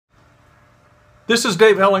This is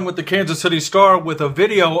Dave Helling with the Kansas City Star with a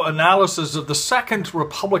video analysis of the second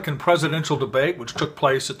Republican presidential debate, which took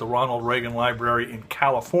place at the Ronald Reagan Library in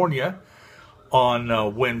California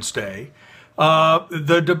on Wednesday.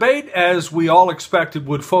 The debate, as we all expected,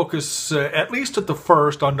 would focus, at least at the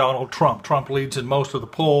first, on Donald Trump. Trump leads in most of the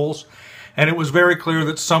polls, and it was very clear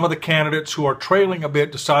that some of the candidates who are trailing a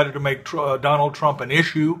bit decided to make Donald Trump an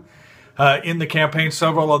issue in the campaign.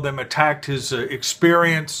 Several of them attacked his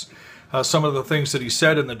experience, some of the things that he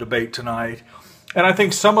said in the debate tonight. And I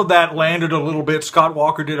think some of that landed a little bit. Scott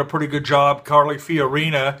Walker did a pretty good job. Carly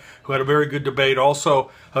Fiorina, who had a very good debate,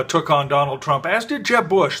 also took on Donald Trump, as did Jeb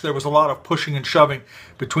Bush. There was a lot of pushing and shoving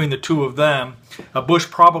between the two of them. Bush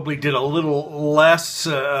probably did a little less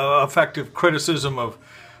effective criticism of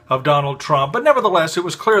Donald Trump. But nevertheless, it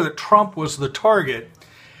was clear that Trump was the target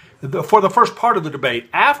for the first part of the debate.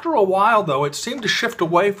 After a while, though, it seemed to shift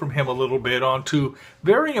away from him a little bit onto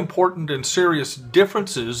very important and serious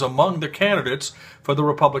differences among the candidates for the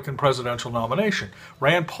Republican presidential nomination.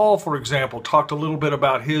 Rand Paul, for example, talked a little bit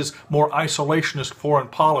about his more isolationist foreign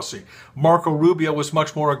policy. Marco Rubio was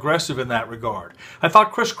much more aggressive in that regard. I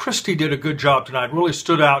thought Chris Christie did a good job tonight, really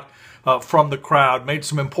stood out from the crowd, made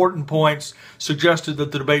some important points, suggested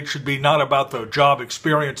that the debate should be not about the job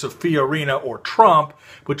experience of Fiorina or Trump,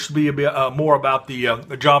 but should be more about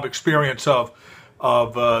the job experience of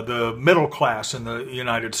the middle class in the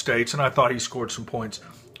United States, and I thought he scored some points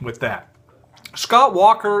with that. Scott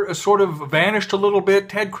Walker sort of vanished a little bit.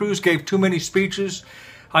 Ted Cruz gave too many speeches.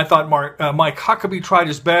 I thought Mike Huckabee tried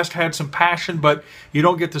his best, had some passion, but you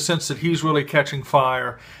don't get the sense that he's really catching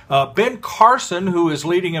fire. Ben Carson, who is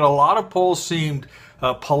leading in a lot of polls, seemed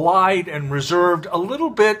polite and reserved, a little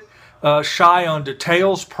bit shy on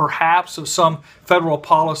details, perhaps, of some federal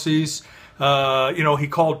policies. He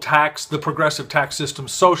called the progressive tax system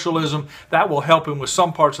socialism. That will help him with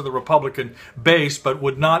some parts of the Republican base, but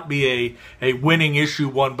would not be a winning issue,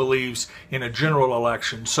 one believes, in a general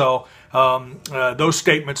election. So those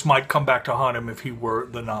statements might come back to haunt him if he were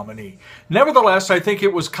the nominee. Nevertheless, I think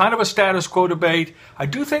it was kind of a status quo debate. I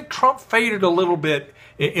do think Trump faded a little bit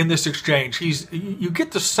in this exchange. You get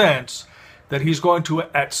the sense that he's going to,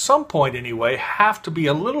 at some point anyway, have to be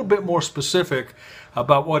a little bit more specific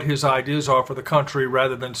about what his ideas are for the country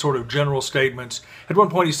rather than sort of general statements. At one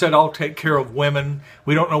point he said, "I'll take care of women."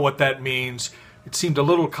 We don't know what that means. It seemed a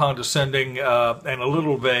little condescending and a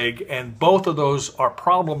little vague, and both of those are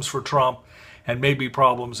problems for Trump and may be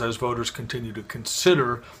problems as voters continue to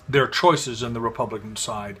consider their choices in the Republican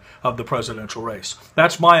side of the presidential race.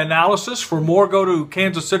 That's my analysis. For more, go to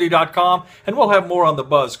kansascity.com, and we'll have more on the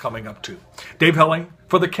buzz coming up too. Dave Helling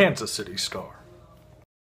for the Kansas City Star.